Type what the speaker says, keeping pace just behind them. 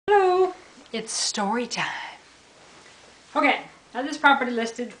It's story time. Okay, now this property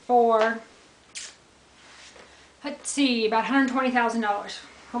listed for, let's see, about $120,000.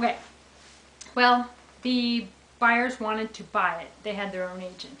 Okay, well, the buyers wanted to buy it. They had their own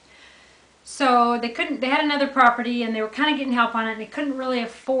agent. So they had another property and they were kind of getting help on it and they couldn't really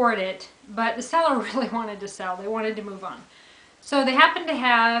afford it, but the seller really wanted to sell. They wanted to move on. So they happened to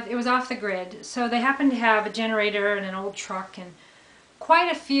have, it was off the grid, so they happened to have a generator and an old truck and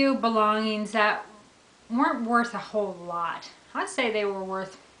quite a few belongings that weren't worth a whole lot. I'd say they were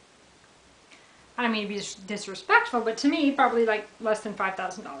worth, I don't mean to be disrespectful, but to me, probably like less than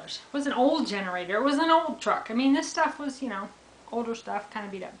 $5,000. It was an old generator. It was an old truck. I mean, this stuff was, you know, older stuff, kind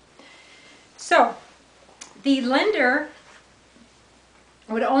of beat up. So, the lender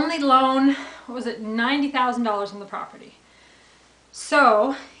would only loan, what was it, $90,000 on the property.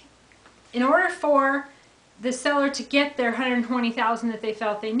 So, in order for the seller to get their $120,000 that they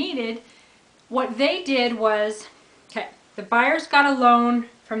felt they needed, what they did was, okay, the buyers got a loan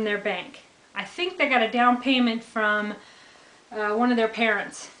from their bank. I think they got a down payment from one of their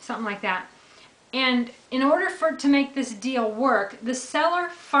parents, something like that. And in order to make this deal work, the seller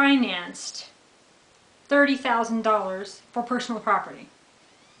financed $30,000 for personal property.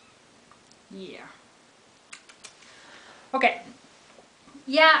 Yeah. Okay.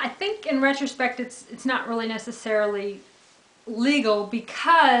 Yeah, I think in retrospect it's not really necessarily legal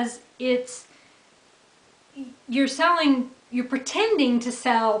because you're pretending to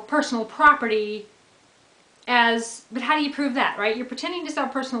sell personal property but how do you prove that, right? You're pretending to sell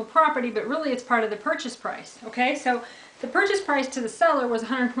personal property, but really it's part of the purchase price, okay? So the purchase price to the seller was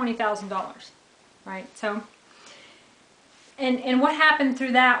 $120,000, right? So, and what happened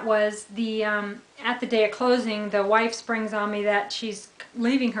through that was at the day of closing, the wife springs on me that she's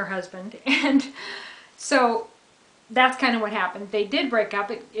leaving her husband, and so that's kind of what happened. They did break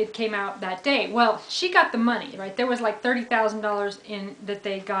up. It came out that day. Well, she got the money, right? There was like $30,000 that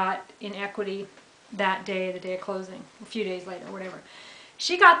they got in equity that day, the day of closing, a few days later, whatever.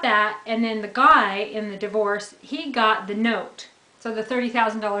 She got that, and then the guy in the divorce, he got the note. So the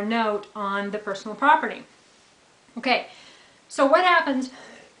 $30,000 note on the personal property. Okay, so what happens,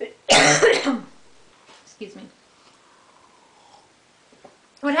 excuse me,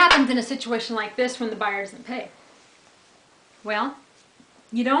 what happens in a situation like this when the buyer doesn't pay? Well,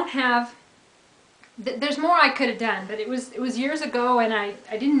 you don't have, there's more I could have done, but it was years ago and I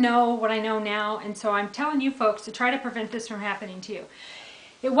didn't know what I know now, and so I'm telling you folks to try to prevent this from happening to you.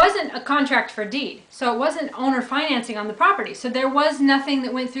 It wasn't a contract for deed, so it wasn't owner financing on the property, so there was nothing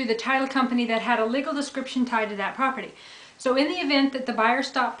that went through the title company that had a legal description tied to that property. So in the event that the buyer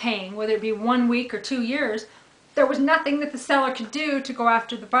stopped paying, whether it be 1 week or 2 years, there was nothing that the seller could do to go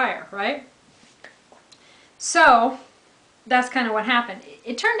after the buyer, right? So that's kind of what happened.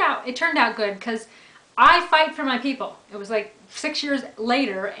 It turned out good because I fight for my people. It was like 6 years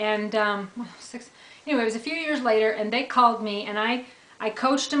later, and anyway, it was a few years later, and they called me, and I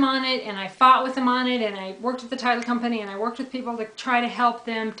coached them on it, and I fought with them on it, and I worked with the title company, and I worked with people to try to help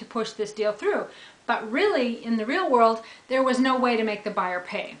them to push this deal through. But really, in the real world, there was no way to make the buyer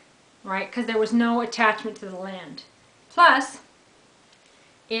pay, right? Because there was no attachment to the land. Plus,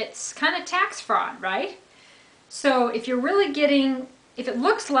 it's kind of tax fraud, right? So if you're really getting, if it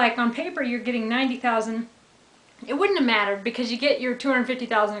looks like on paper you're getting $90,000, it wouldn't have mattered because you get your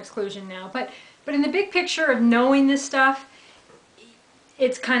 $250,000 exclusion now. But in the big picture of knowing this stuff,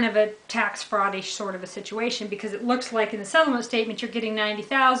 it's kind of a tax fraudish sort of a situation because it looks like in the settlement statement you're getting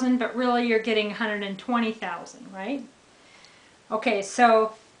 $90,000, but really you're getting $120,000, right? Okay,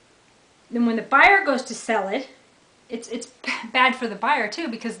 so then when the buyer goes to sell it, it's bad for the buyer too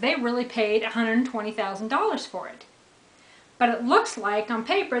because they really paid $120,000 for it. But it looks like on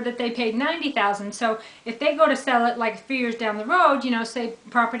paper that they paid $90,000. So if they go to sell it like a few years down the road, you know, say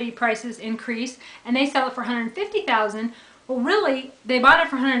property prices increase and they sell it for $150,000, well, really, they bought it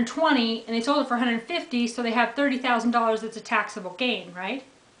for $120,000 and they sold it for $150,000, so they have $30,000 that's a taxable gain, right?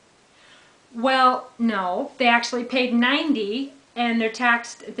 Well, no, they actually paid $90,000 and they're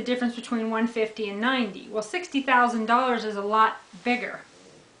taxed at the difference between $150,000 and $90,000. Well, $60,000 is a lot bigger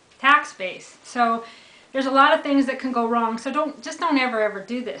tax base. So there's a lot of things that can go wrong. So don't ever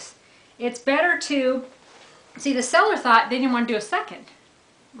do this. It's better to see. The seller thought they didn't want to do a second,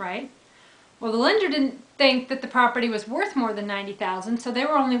 right? Well, the lender didn't think that the property was worth more than $90,000, so they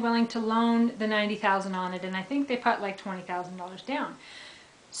were only willing to loan the $90,000 on it, and I think they put like $20,000 down.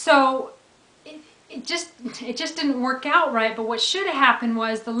 So it just didn't work out right. But what should have happened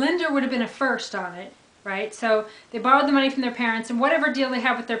was the lender would have been a first on it, right? So they borrowed the money from their parents, and whatever deal they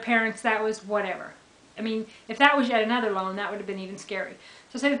had with their parents, that was whatever. I mean, if that was yet another loan, that would have been even scary.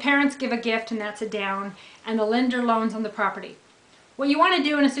 So say the parents give a gift and that's a down, and the lender loans on the property. What you want to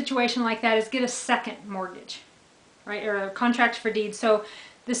do in a situation like that is get a second mortgage, right, or a contract for deed. So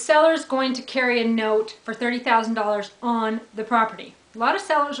the seller's going to carry a note for $30,000 on the property. A lot of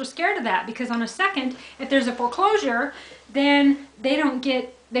sellers are scared of that because on a second, if there's a foreclosure, then they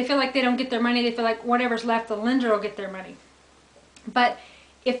feel like they don't get their money. They feel like whatever's left, the lender will get their money. But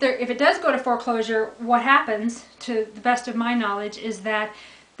if it does go to foreclosure, what happens, to the best of my knowledge, is that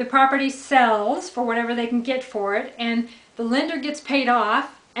the property sells for whatever they can get for it, and the lender gets paid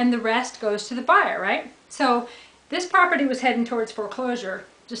off, and the rest goes to the buyer, right? So this property was heading towards foreclosure,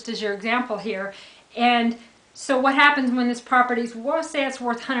 just as your example here. And so what happens when this property's, well, say it's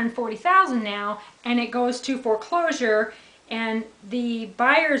worth $140,000 now, and it goes to foreclosure, and the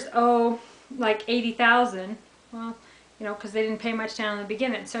buyers owe like $80,000, well, you know, because they didn't pay much down in the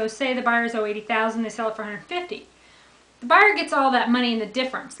beginning. So say the buyers owe $80,000, they sell it for $150,000. The buyer gets all that money in the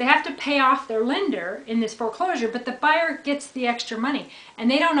difference. They have to pay off their lender in this foreclosure, but the buyer gets the extra money. And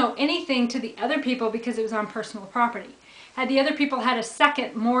they don't owe anything to the other people because it was on personal property. Had the other people had a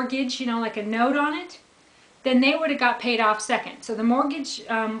second mortgage, you know, like a note on it, then they would have got paid off second. So the mortgage,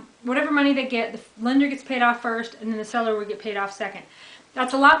 whatever money they get, the lender gets paid off first, and then the seller would get paid off second.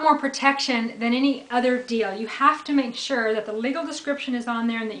 That's a lot more protection than any other deal. You have to make sure that the legal description is on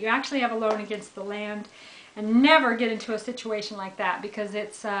there and that you actually have a loan against the land, and never get into a situation like that because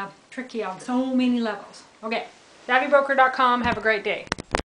it's tricky on so many levels. Okay, SavvyBroker.com. Have a great day.